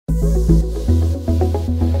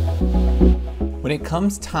When it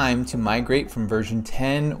comes time to migrate from version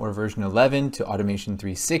 10 or version 11 to Automation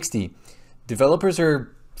 360, developers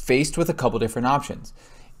are faced with a couple different options.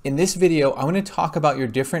 In this video, I want to talk about your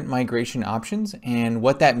different migration options and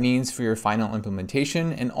what that means for your final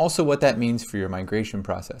implementation, and also what that means for your migration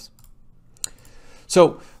process.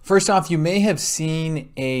 So first off, you may have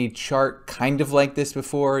seen a chart kind of like this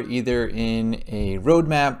before, either in a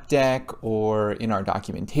roadmap deck or in our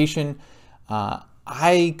documentation.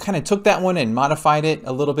 I kind of took that one and modified it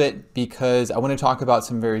a little bit because I want to talk about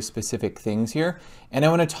some very specific things here. And I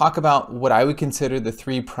want to talk about what I would consider the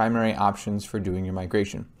three primary options for doing your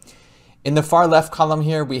migration. In the far left column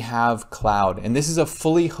here, we have cloud, and this is a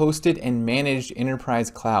fully hosted and managed enterprise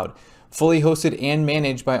cloud, fully hosted and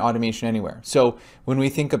managed by Automation Anywhere. So when we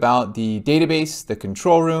think about the database, the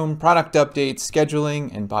control room, product updates,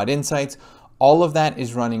 scheduling, and bot insights, all of that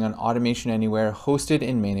is running on Automation Anywhere hosted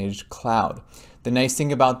and managed cloud. The nice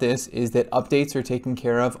thing about this is that updates are taken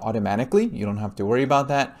care of automatically. You don't have to worry about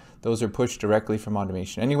that. Those are pushed directly from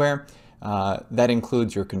Automation Anywhere. That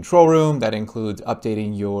includes your control room, that includes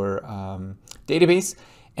updating your database.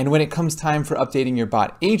 And when it comes time for updating your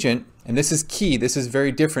bot agent, and this is key, this is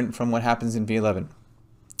very different from what happens in V11.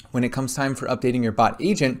 When it comes time for updating your bot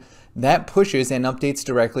agent, that pushes and updates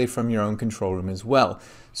directly from your own control room as well.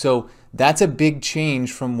 So that's a big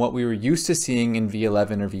change from what we were used to seeing in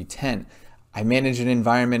V11 or V10. I managed an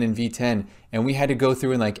environment in V10, and we had to go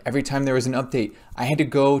through and like every time there was an update, I had to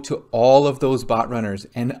go to all of those bot runners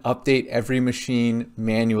and update every machine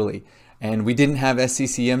manually. And we didn't have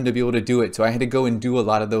SCCM to be able to do it, so I had to go and do a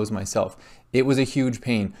lot of those myself. It was a huge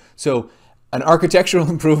pain. So an architectural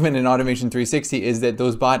improvement in Automation 360 is that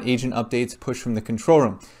those bot agent updates push from the control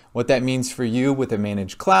room. What that means for you with a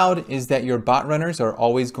managed cloud is that your bot runners are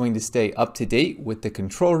always going to stay up to date with the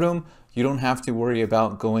control room. You don't have to worry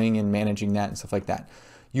about going and managing that and stuff like that.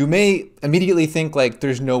 You may immediately think like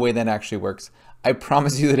there's no way that actually works. I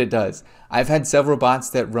promise you that it does. I've had several bots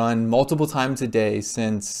that run multiple times a day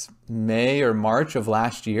since May or March of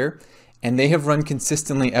last year, and they have run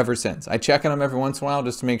consistently ever since. I check on them every once in a while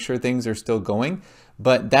just to make sure things are still going,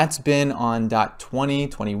 but that's been on .20,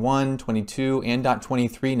 21, 22, and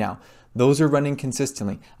 .23 now. Those are running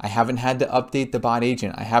consistently. I haven't had to update the bot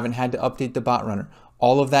agent. I haven't had to update the bot runner.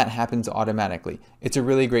 All of that happens automatically. It's a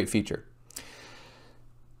really great feature.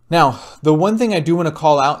 Now, the one thing I do want to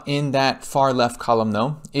call out in that far left column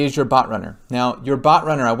though, is your bot runner. Now, your bot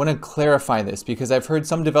runner, I want to clarify this because I've heard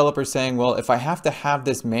some developers saying, well, if I have to have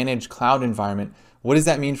this managed cloud environment, what does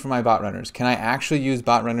that mean for my bot runners? Can I actually use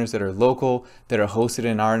bot runners that are local, that are hosted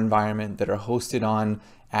in our environment, that are hosted on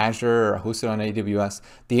Azure or hosted on AWS?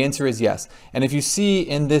 The answer is yes. And if you see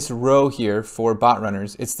in this row here for bot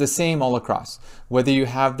runners, it's the same all across. Whether you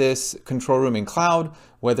have this control room in cloud,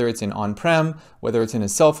 whether it's in on-prem, whether it's in a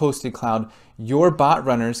self-hosted cloud, your bot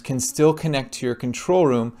runners can still connect to your control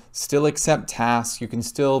room, still accept tasks, you can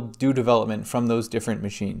still do development from those different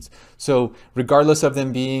machines. So regardless of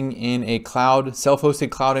them being in a cloud,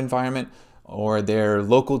 self-hosted cloud environment, or they're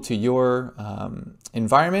local to your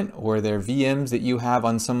environment, or they're VMs that you have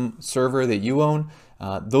on some server that you own,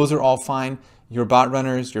 those are all fine. Your bot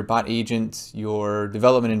runners, your bot agents, your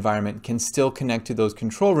development environment can still connect to those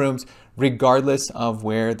control rooms regardless of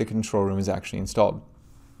where the control room is actually installed.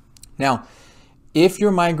 Now, if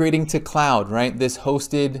you're migrating to cloud, right, this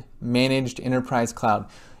hosted, managed enterprise cloud,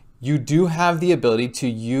 you do have the ability to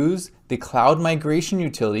use the cloud migration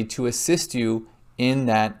utility to assist you in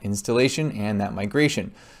that installation and that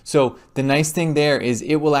migration. So the nice thing there is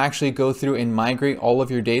it will actually go through and migrate all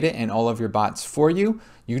of your data and all of your bots for you.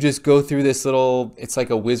 You just go through this little, it's like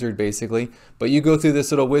a wizard basically, but you go through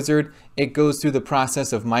this little wizard, it goes through the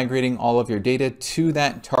process of migrating all of your data to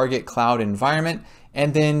that target cloud environment,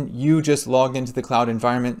 and then you just log into the cloud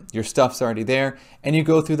environment, your stuff's already there, and you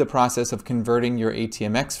go through the process of converting your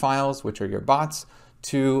ATMX files, which are your bots,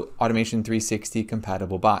 to Automation 360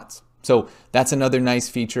 compatible bots. So that's another nice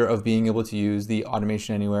feature of being able to use the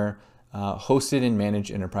Automation Anywhere hosted and managed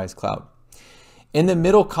enterprise cloud. In the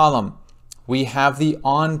middle column, we have the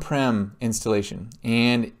on-prem installation.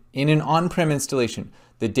 And in an on-prem installation,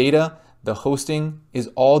 the data, the hosting is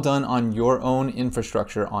all done on your own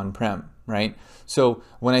infrastructure on-prem, right? So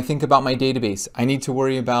when I think about my database, I need to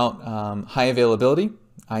worry about high availability.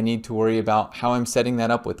 I need to worry about how I'm setting that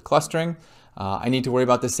up with clustering. I need to worry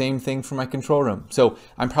about the same thing for my control room. So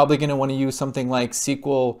I'm probably going to want to use something like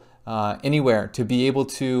SQL Anywhere to be able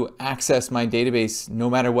to access my database no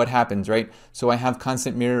matter what happens, right? So I have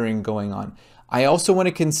constant mirroring going on. I also want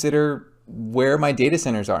to consider where my data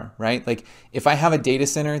centers are, right? Like if I have a data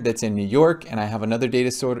center that's in New York and I have another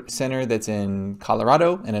data center that's in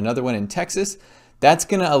Colorado and another one in Texas, that's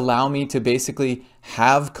going to allow me to basically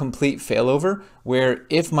have complete failover where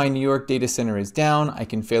if my New York data center is down, I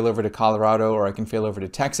can fail over to Colorado or I can fail over to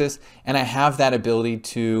Texas, and I have that ability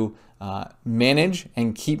to manage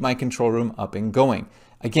and keep my control room up and going.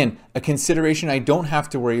 Again, a consideration I don't have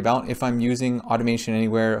to worry about if I'm using Automation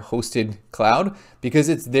Anywhere hosted cloud, because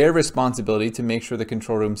it's their responsibility to make sure the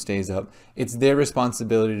control room stays up. It's their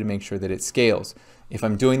responsibility to make sure that it scales. If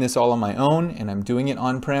I'm doing this all on my own and I'm doing it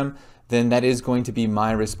on-prem, then that is going to be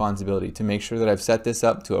my responsibility to make sure that I've set this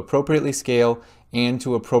up to appropriately scale and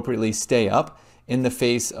to appropriately stay up in the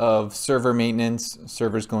face of server maintenance,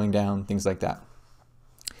 servers going down, things like that.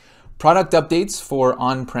 Product updates for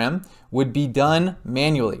on-prem would be done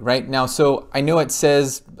manually, right? Now, so I know it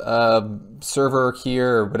says server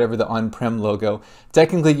here or whatever the on-prem logo.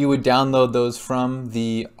 Technically, you would download those from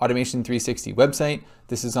the Automation 360 website.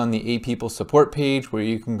 This is on the A-People support page where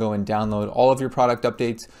you can go and download all of your product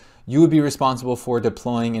updates. You would be responsible for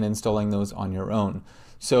deploying and installing those on your own.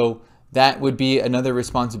 So that would be another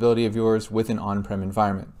responsibility of yours with an on-prem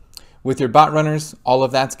environment. With your bot runners, all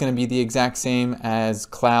of that's going to be the exact same as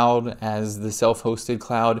cloud, as the self-hosted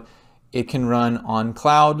cloud. It can run on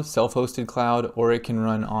cloud, self-hosted cloud, or it can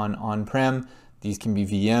run on on-prem. These can be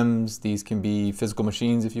VMs, these can be physical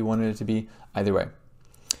machines if you wanted it to be, either way.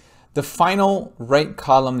 The final right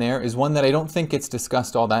column there is one that I don't think gets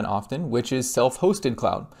discussed all that often, which is self-hosted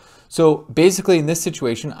cloud. So basically in this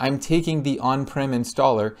situation, I'm taking the on-prem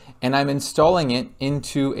installer and I'm installing it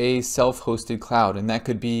into a self-hosted cloud. And that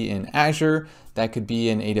could be in Azure, that could be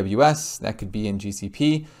in AWS, that could be in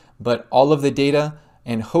GCP, but all of the data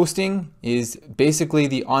and hosting is basically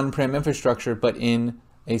the on-prem infrastructure, but in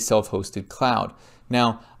a self-hosted cloud.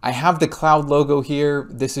 Now, I have the cloud logo here.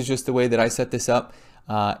 This is just the way that I set this up.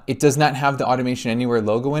 It does not have the Automation Anywhere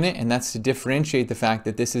logo in it, and that's to differentiate the fact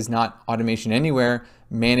that this is not Automation Anywhere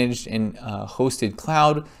managed and hosted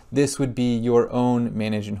cloud. This would be your own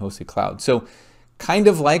managed and hosted cloud. So kind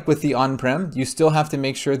of like with the on-prem, you still have to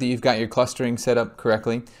make sure that you've got your clustering set up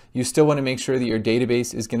correctly. You still want to make sure that your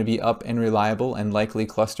database is going to be up and reliable and likely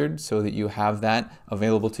clustered so that you have that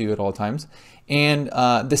available to you at all times. And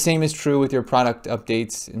the same is true with your product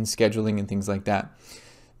updates and scheduling and things like that.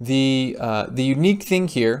 The unique thing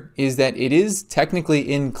here is that it is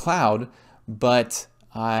technically in cloud, but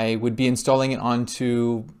I would be installing it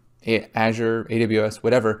onto Azure, AWS,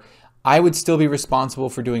 whatever. I would still be responsible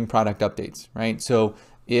for doing product updates, right? So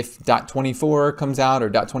if .24 comes out or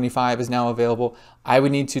 .25 is now available, I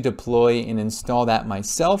would need to deploy and install that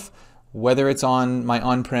myself, whether it's on my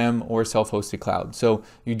on-prem or self-hosted cloud. So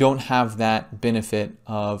you don't have that benefit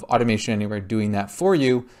of Automation Anywhere doing that for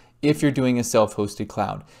you if you're doing a self-hosted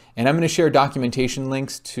cloud. And I'm going to share documentation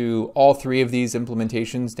links to all three of these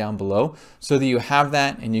implementations down below so that you have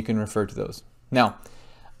that and you can refer to those. Now,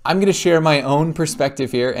 I'm going to share my own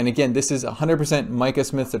perspective here. And again, this is 100% Micah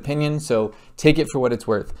Smith's opinion, so take it for what it's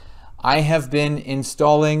worth. I have been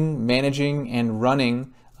installing, managing, and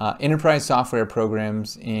running enterprise software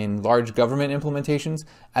programs in large government implementations,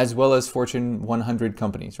 as well as Fortune 100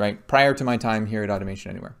 companies, right? Prior to my time here at Automation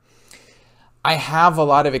Anywhere. I have a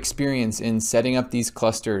lot of experience in setting up these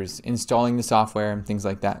clusters, installing the software, and things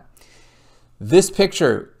like that. This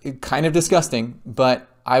picture is kind of disgusting, but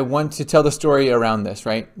I want to tell the story around this,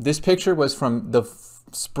 right? This picture was from the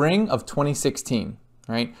spring of 2016,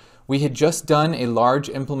 right? We had just done a large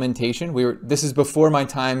implementation. This is before my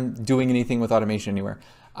time doing anything with Automation Anywhere.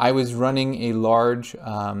 I was running a large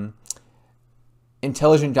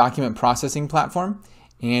intelligent document processing platform,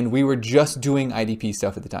 and we were just doing IDP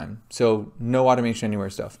stuff at the time. So no Automation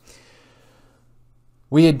Anywhere stuff.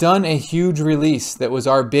 We had done a huge release that was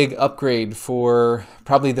our big upgrade for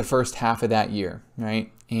probably the first half of that year,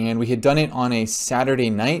 right? And we had done it on a Saturday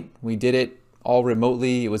night. We did it all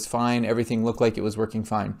remotely. It was fine. Everything looked like it was working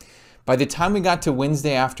fine. By the time we got to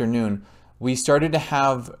Wednesday afternoon, we started to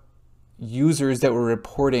have users that were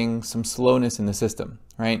reporting some slowness in the system,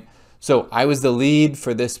 right? So I was the lead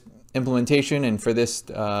for this implementation and for this,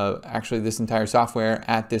 actually this entire software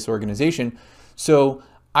at this organization. So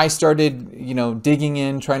I started, digging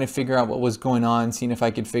in, trying to figure out what was going on, seeing if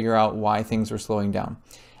I could figure out why things were slowing down.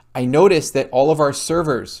 I noticed that all of our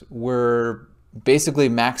servers were basically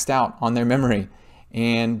maxed out on their memory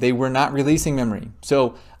and they were not releasing memory.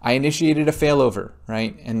 So I initiated a failover,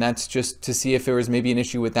 right? And that's just to see if there was maybe an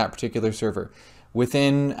issue with that particular server.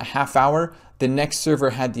 Within a half hour, the next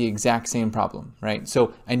server had the exact same problem, right?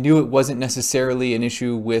 So I knew it wasn't necessarily an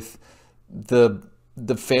issue with the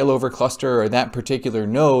failover cluster or that particular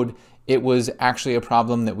node. it was actually a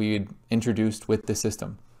problem that we had introduced with the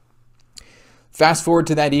system. Fast forward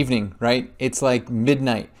to that evening, right? It's like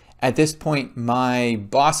midnight. At this point, my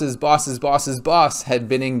boss's boss had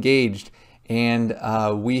been engaged, and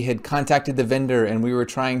we had contacted the vendor, and we were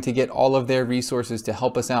trying to get all of their resources to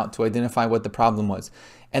help us out to identify what the problem was.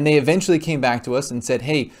 And they eventually came back to us and said,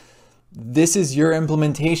 hey, this is your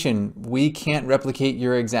implementation. We can't replicate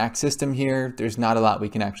your exact system here. There's not a lot we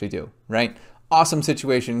can actually do, right? Awesome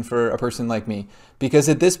situation for a person like me, because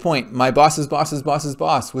at this point, my boss's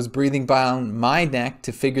boss was breathing down my neck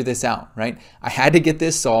to figure this out, right? I had to get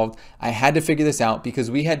this solved. I had to figure this out because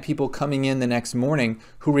we had people coming in the next morning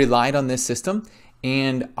who relied on this system,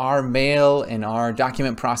 and our mail and our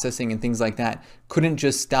document processing and things like that couldn't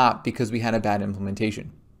just stop because we had a bad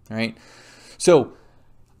implementation, right? So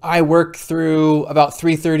I work through about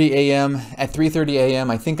 3:30 a.m. At 3:30 a.m.,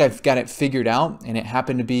 I think I've got it figured out, and it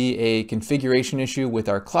happened to be a configuration issue with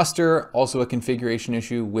our cluster, also a configuration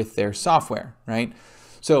issue with their software, right?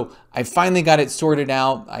 So I finally got it sorted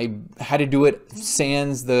out. I had to do it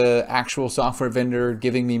sans the actual software vendor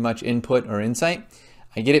giving me much input or insight.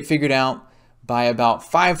 I get it figured out. By about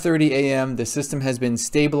 5:30 a.m., the system has been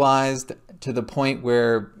stabilized to the point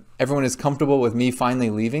where everyone is comfortable with me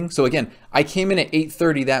finally leaving. So again, I came in at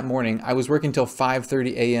 8:30 that morning. I was working till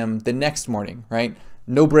 5:30 a.m. the next morning, right?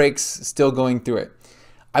 No breaks, still going through it.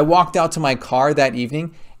 I walked out to my car that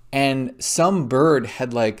evening, and some bird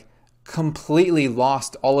had like completely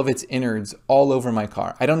lost all of its innards all over my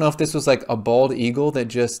car. I don't know if this was like a bald eagle that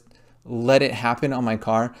just let it happen on my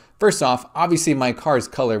car. First off, obviously my car's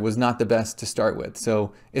color was not the best to start with.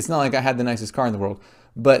 So it's not like I had the nicest car in the world.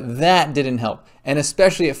 But that didn't help, and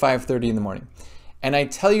especially at 5:30 in the morning. And I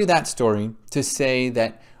tell you that story to say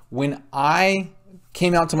that when I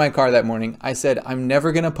came out to my car that morning, I said, I'm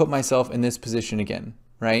never gonna put myself in this position again,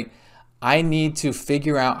 right? I need to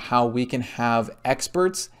figure out how we can have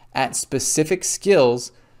experts at specific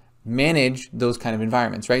skills manage those kind of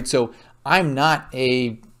environments, right? So I'm not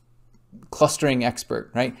a clustering expert,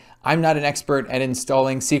 right? I'm not an expert at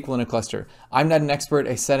installing SQL in a cluster. I'm not an expert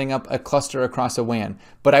at setting up a cluster across a WAN,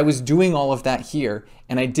 but I was doing all of that here,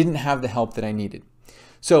 and I didn't have the help that I needed.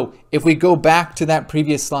 So if we go back to that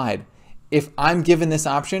previous slide, if I'm given this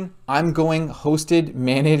option, I'm going hosted,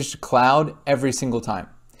 managed cloud every single time.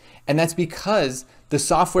 And that's because the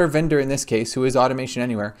software vendor in this case, who is Automation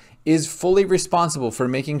Anywhere, is fully responsible for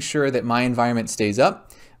making sure that my environment stays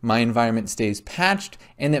up, my environment stays patched,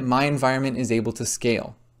 and that my environment is able to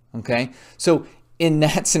scale, okay? So in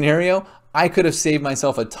that scenario, I could have saved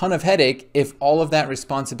myself a ton of headache if all of that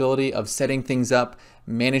responsibility of setting things up,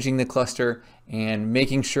 managing the cluster, and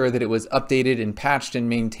making sure that it was updated and patched and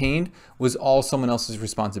maintained was all someone else's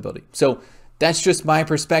responsibility. So that's just my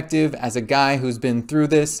perspective as a guy who's been through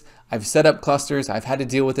this. I've set up clusters. I've had to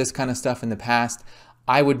deal with this kind of stuff in the past.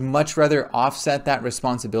 I would much rather offset that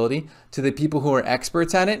responsibility to the people who are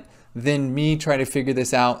experts at it than me try to figure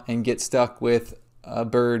this out and get stuck with a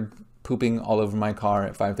bird pooping all over my car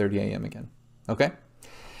at 5:30 a.m. again. Okay?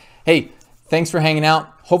 Hey, thanks for hanging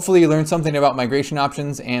out. Hopefully you learned something about migration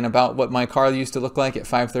options and about what my car used to look like at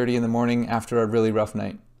 5:30 in the morning after a really rough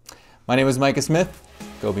night. My name is Micah Smith.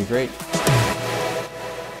 Go be great.